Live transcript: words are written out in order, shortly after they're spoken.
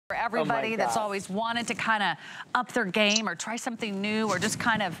For everybody that's always wanted to kind of up their game or try something new or just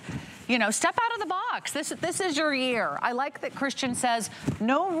kind of, you know, step out of the box. This is your year. I like that Christian says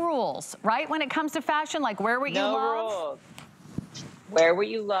no rules, right? When it comes to fashion, like wear what you love. No rules. Wear what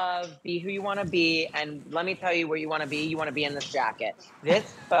you love, be who you want to be, and let me tell you where you want to be. You want to be in this jacket. This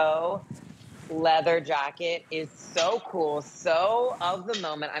faux leather jacket is so cool, so of the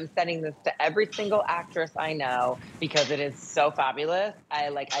moment. I'm sending this to every single actress I know because it is so fabulous.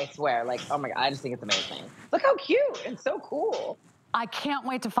 I swear, like, oh my God, I just think it's amazing. Look how cute and so cool. I can't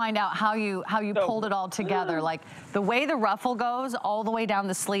wait to find out how you pulled it all together. Like the way the ruffle goes all the way down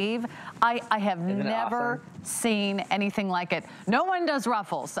the sleeve, I have never seen anything like it. No one does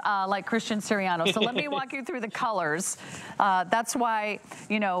ruffles like Christian Siriano. So let me walk you through the colors. That's why,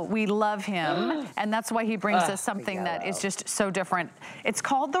 you know, we love him, and that's why he brings us something that is just so different. It's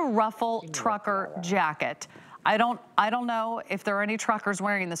called the Ruffle Trucker jacket. I don't know if there are any truckers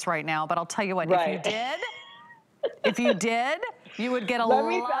wearing this right now, but I'll tell you what, if you did, you would get a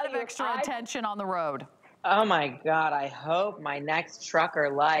lot of extra attention on the road. Oh my God, I hope my next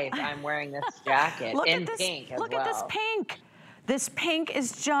trucker life I'm wearing this jacket in pink as well. Look at this pink. This pink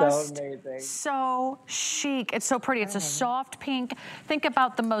is just so amazing. So chic. It's so pretty. It's a soft pink. Think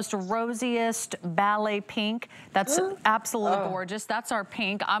about the most rosiest ballet pink. That's absolutely gorgeous. That's our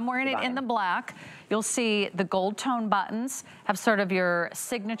pink. I'm wearing it in the black. You'll see the gold tone buttons have sort of your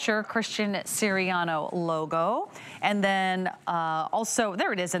signature Christian Siriano logo. And then also,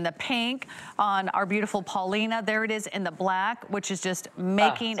 there it is in the pink on our beautiful Paulina. There it is in the black, which is just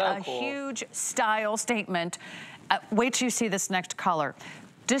making a huge style statement. Wait till you see this next color.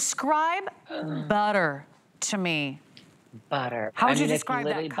 Describe butter to me. Butter. How would you describe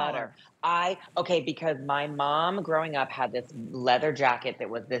that color? Okay, because my mom growing up had this leather jacket that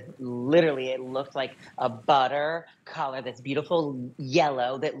was this, literally, it looked like a butter color, this beautiful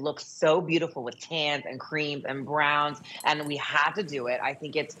yellow that looks so beautiful with tans and creams and browns, and we had to do it. I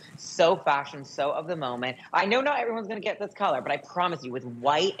think it's so fashion, so of the moment. I know not everyone's gonna get this color, but I promise you, with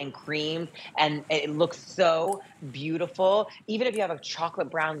white and creams, and it looks so beautiful. Even if you have a chocolate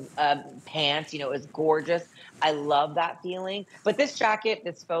brown pants, you know, it's gorgeous. I love that feeling. But this jacket,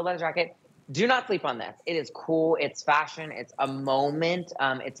 this faux leather jacket, do not sleep on this. It is cool. It's fashion. It's a moment.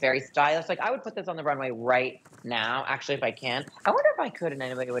 It's very stylish. Like, I would put this on the runway right now, actually, if I can. I wonder if I could and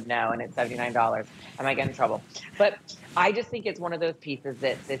anybody would know, and it's $79. I might get in trouble. But I just think it's one of those pieces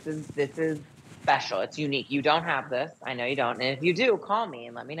that this is special. It's unique. You don't have this. I know you don't. And if you do, call me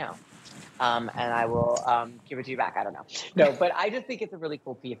and let me know. And I will give it to you back. I don't know. No, but I just think it's a really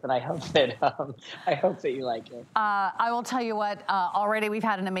cool piece, and I hope that you like it. I will tell you what, already we've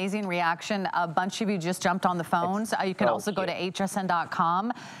had an amazing reaction. A bunch of you just jumped on the phones. You can also go to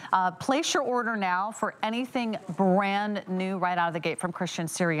hsn.com. Place your order now for anything brand new right out of the gate from Christian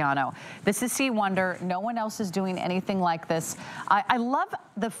Siriano. This is C Wonder. No one else is doing anything like this. I love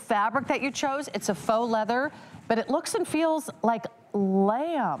the fabric that you chose. It's a faux leather, but it looks and feels like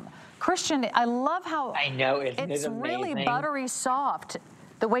lamb. Christian, I love how it's really buttery soft.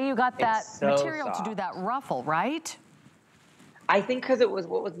 The way you got that material to do that ruffle, right? I think because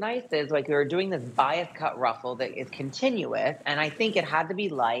what was nice is, like, we were doing this bias cut ruffle that is continuous, and I think it had to be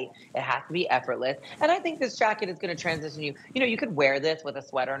light, it has to be effortless, and I think this jacket is going to transition you. You know, you could wear this with a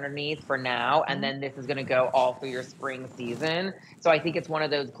sweater underneath for now, and then this is going to go all through your spring season. So I think it's one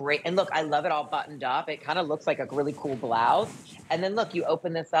of those great, and look, I love it all buttoned up. It kind of looks like a really cool blouse. And then look, you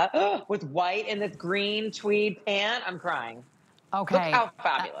open this up with white and this green tweed pant. I'm crying. Okay. Look how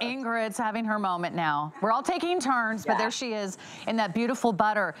fabulous. Ingrid's having her moment now. We're all taking turns, but there she is in that beautiful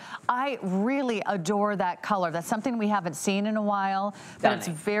butter. I really adore that color. That's something we haven't seen in a while, but it's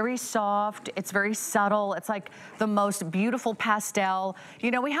very soft. It's very subtle. It's like the most beautiful pastel.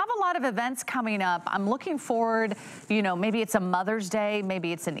 You know, we have a lot of events coming up. I'm looking forward, you know, maybe it's a Mother's Day,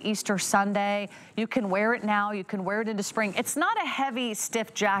 maybe it's an Easter Sunday. You can wear it now. You can wear it into spring. It's not a heavy,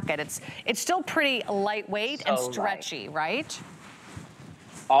 stiff jacket. It's still pretty lightweight and stretchy, right?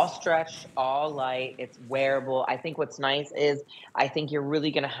 All stretch, all light, it's wearable. I think what's nice is I think you're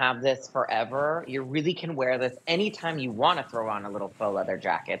really going to have this forever. You really can wear this anytime you want to throw on a little faux leather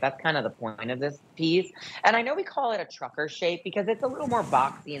jacket. That's kind of the point of this piece. And I know we call it a trucker shape because it's a little more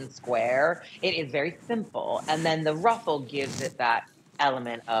boxy and square. It is very simple. And then the ruffle gives it that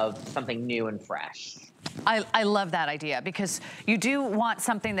element of something new and fresh. I love that idea because you do want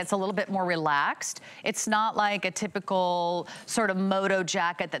something that's a little bit more relaxed. It's not like a typical sort of moto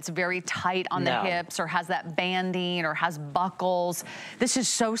jacket that's very tight on the hips or has that banding or has buckles. This is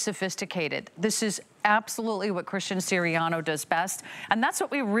so sophisticated. This is absolutely what Christian Siriano does best. And that's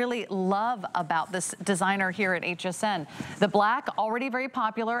what we really love about this designer here at HSN. The black, already very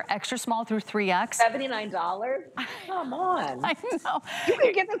popular, extra small through 3X. $79? Come on. I know. You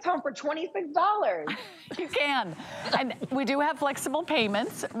can get this home for $26. You can. And we do have flexible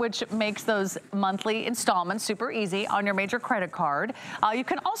payments, which makes those monthly installments super easy on your major credit card. You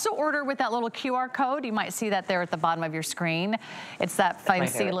can also order with that little QR code. You might see that there at the bottom of your screen. It's that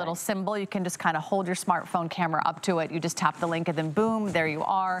fancy little symbol. You can just kind of hold your smartphone camera up to it. You just tap the link and then boom, there you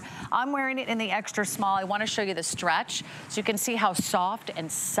are. I'm wearing it in the extra small. I want to show you the stretch so you can see how soft and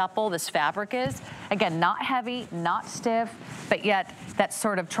supple this fabric is. Again, not heavy, not stiff, but yet that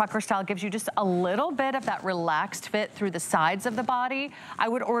sort of trucker style gives you just a little bit of that relaxed fit through the sides of the body. I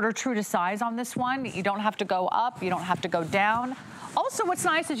would order true to size on this one. You don't have to go up, you don't have to go down. Also, what's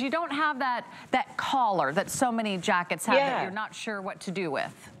nice is you don't have that collar that so many jackets have that you're not sure what to do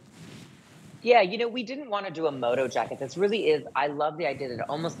with. Yeah, you know, we didn't want to do a moto jacket. This really is, I love the idea that it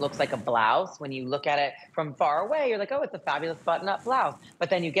almost looks like a blouse. When you look at it from far away, you're like, oh, it's a fabulous button-up blouse.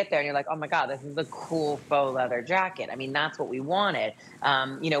 But then you get there and you're like, oh my God, this is a cool faux leather jacket. I mean, that's what we wanted.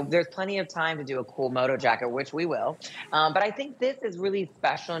 You know, there's plenty of time to do a cool moto jacket, which we will. But I think this is really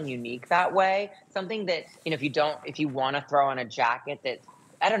special and unique that way. Something that, you know, if you want to throw on a jacket that,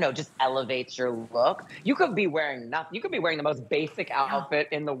 I don't know, just elevates your look. You could be wearing nothing. You could be wearing the most basic outfit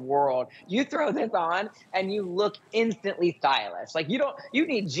in the world. You throw this on and you look instantly stylish. Like you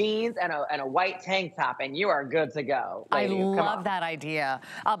need jeans and a white tank top and you are good to go. Lady, I love that idea.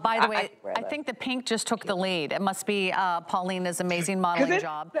 By the way, I think the pink just took the lead. It must be Paulina's amazing modeling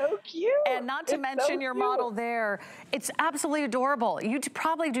job. So cute. And not to mention your model there. It's absolutely adorable. You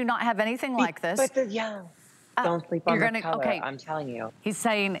probably do not have anything like this. But don't sleep on the color, I'm telling you. He's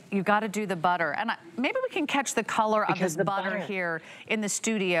saying you got to do the butter. And maybe we can catch the color of this butter here in the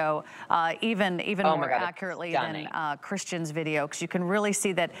studio even more accurately than Christian's video, because you can really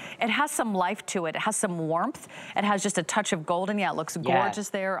see that it has some life to it. It has some warmth. It has just a touch of golden. Yeah, it looks gorgeous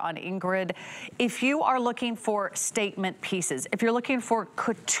there on Ingrid. If you are looking for statement pieces, if you're looking for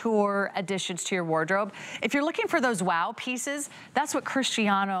couture additions to your wardrobe, if you're looking for those wow pieces, that's what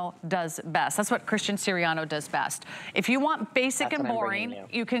Cristiano does best. That's what Christian Siriano does best. If you want basic and boring,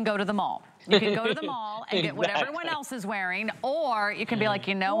 you can go to the mall. You can go to the mall and get what everyone else is wearing, or you can be like,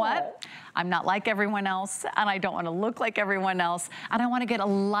 you know what? I'm not like everyone else, and I don't want to look like everyone else, and I want to get a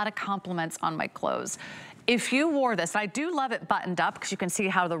lot of compliments on my clothes. If you wore this, I do love it buttoned up because you can see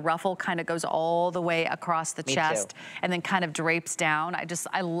how the ruffle kind of goes all the way across the chest and then kind of drapes down.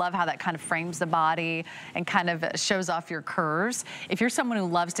 I love how that kind of frames the body and kind of shows off your curves. If you're someone who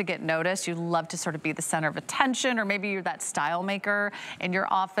loves to get noticed, you love to sort of be the center of attention, or maybe you're that style maker in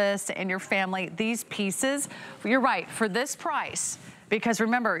your office, in your family, these pieces, you're right, for this price, because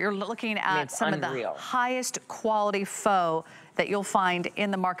remember, you're looking at some of the highest quality faux that you'll find in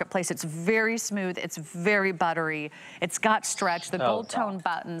the marketplace. It's very smooth, it's very buttery, it's got stretch. The gold tone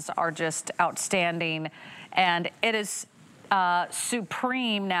buttons are just outstanding, and it is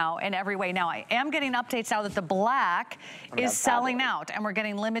supreme now in every way. Now, I am getting updates now that the black is selling out, and we're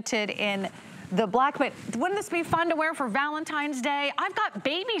getting limited in the black, but wouldn't this be fun to wear for Valentine's Day? I've got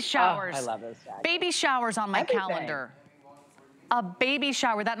baby showers. I love this jacket. Baby showers on my calendar. A baby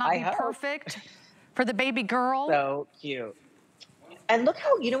shower, would that not be perfect for the baby girl? So cute. And look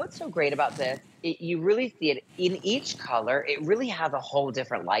how, you know what's so great about this? You really see it in each color. It really has a whole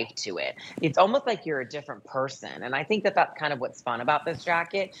different life to it. It's almost like you're a different person. And I think that that's kind of what's fun about this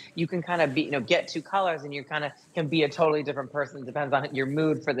jacket. You can kind of be, you know, get two colors and you kind of can be a totally different person. It depends on your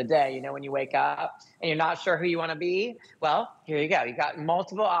mood for the day. You know, when you wake up and you're not sure who you want to be, well, here you go. You got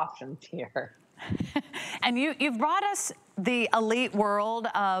multiple options here. And you've brought us the elite world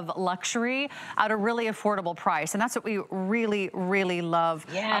of luxury at a really affordable price. And that's what we really, really love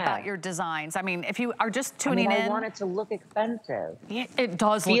about your designs. I mean, if you are just tuning in. I want it to look expensive. Yeah, it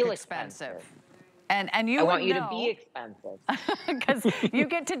does look expensive. And I want you to be expensive. Because you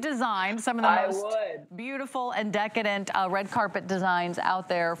get to design some of the most beautiful and decadent red carpet designs out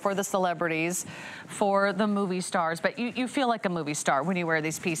there for the celebrities, for the movie stars. But you feel like a movie star when you wear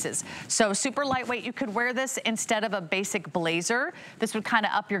these pieces. So super lightweight. You could wear this instead of a basic blazer. This would kind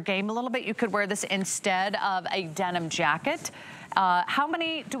of up your game a little bit. You could wear this instead of a denim jacket. How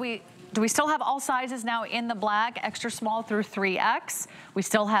many do we we still have all sizes now in the black, extra small through 3X. We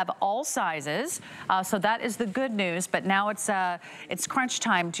still have all sizes, so that is the good news. But now it's crunch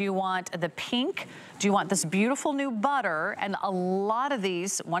time. Do you want the pink? Do you want this beautiful new butter? And a lot of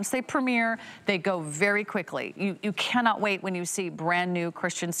these, once they premiere, they go very quickly. You cannot wait when you see brand new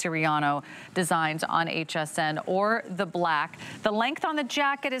Christian Siriano designs on HSN or the black. The length on the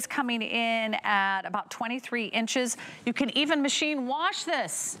jacket is coming in at about 23 inches. You can even machine wash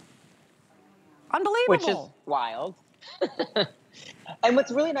this. Unbelievable. Which is wild. And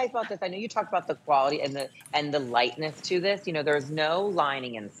what's really nice about this, I know you talked about the quality and the lightness to this. You know, there's no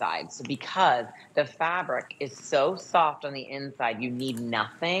lining inside. So because the fabric is so soft on the inside, you need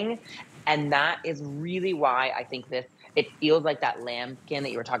nothing. And that is really why I think it feels like that lambskin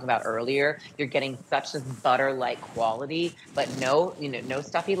that you were talking about earlier. You're getting such this butter-like quality, but no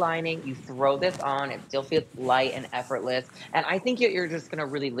stuffy lining. You throw this on, it still feels light and effortless. And I think you're just gonna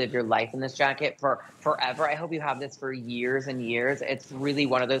really live your life in this jacket for forever. I hope you have this for years and years. It's really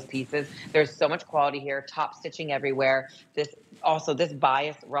one of those pieces. There's so much quality here, top stitching everywhere. This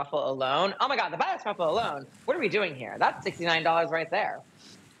bias ruffle alone. Oh my God, the bias ruffle alone. What are we doing here? That's $69 right there.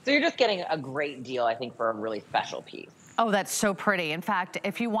 So you're just getting a great deal, I think, for a really special piece. Oh, that's so pretty. In fact,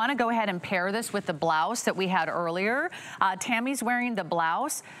 if you want to go ahead and pair this with the blouse that we had earlier, Tammy's wearing the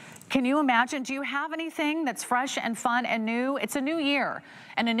blouse. Can you imagine? Do you have anything that's fresh and fun and new? It's a new year.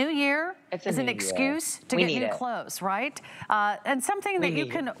 And a new year is an excuse to get new clothes, right? And something that you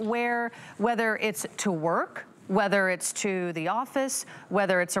can wear, whether it's to work, whether it's to the office,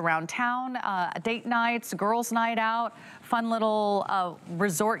 whether it's around town, date nights, girls' night out, fun little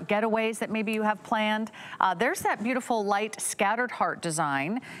resort getaways that maybe you have planned. There's that beautiful light scattered heart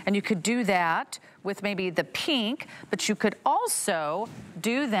design, and you could do that with maybe the pink, but you could also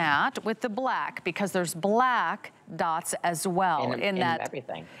do that with the black, because there's black dots as well in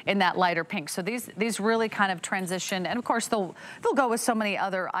that lighter pink. So these really kind of transition, and of course they'll go with so many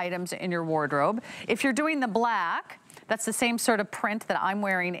other items in your wardrobe. If you're doing the black, that's the same sort of print that I'm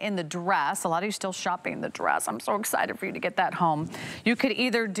wearing in the dress. A lot of you still shopping the dress. I'm so excited for you to get that home. You could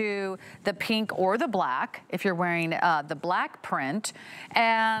either do the pink or the black if you're wearing the black print.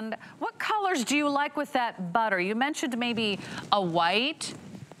 And what colors do you like with that butter? You mentioned maybe a white.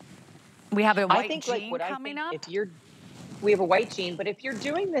 We have a white jean coming up. We have a white jean, but if you're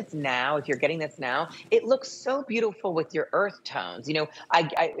doing this now, if you're getting this now, it looks so beautiful with your earth tones. You know,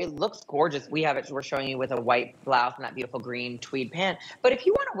 it looks gorgeous. We're showing you with a white blouse and that beautiful green tweed pant. But if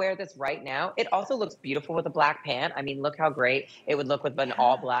you want to wear this right now, it also looks beautiful with a black pant. I mean, look how great it would look with an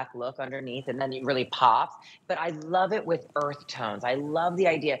all black look underneath, and then it really pops. But I love it with earth tones. I love the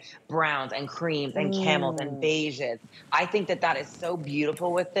idea, browns and creams and camels and beiges. I think that is so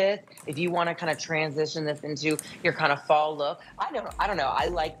beautiful with this. If you want to kind of transition this into your kind of fall look. I don't know. I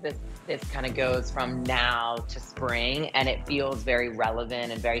like this. This kind of goes from now to spring, and it feels very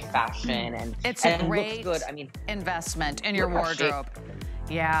relevant and very fashion, and it's a looks great good. I mean, investment in your wardrobe.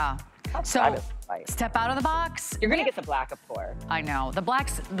 Yeah. So step out of the box. You're gonna get the black, of course. I know the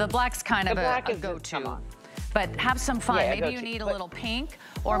black's kind of a go-to. But have some fun. Yeah, maybe you need a little pink,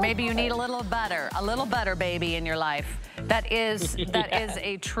 or maybe you need a little butter baby in your life. That is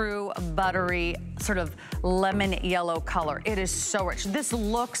a true buttery sort of lemon yellow color. It is so rich. This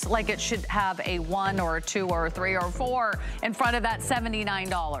looks like it should have a 1 or a 2 or a 3 or a 4 in front of that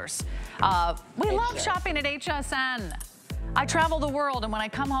 $79. We love shopping at HSN. I travel the world, and when I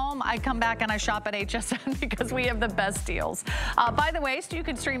come home, I come back and I shop at HSN because we have the best deals. By the way, so you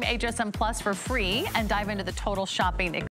can stream HSN Plus for free and dive into the total shopping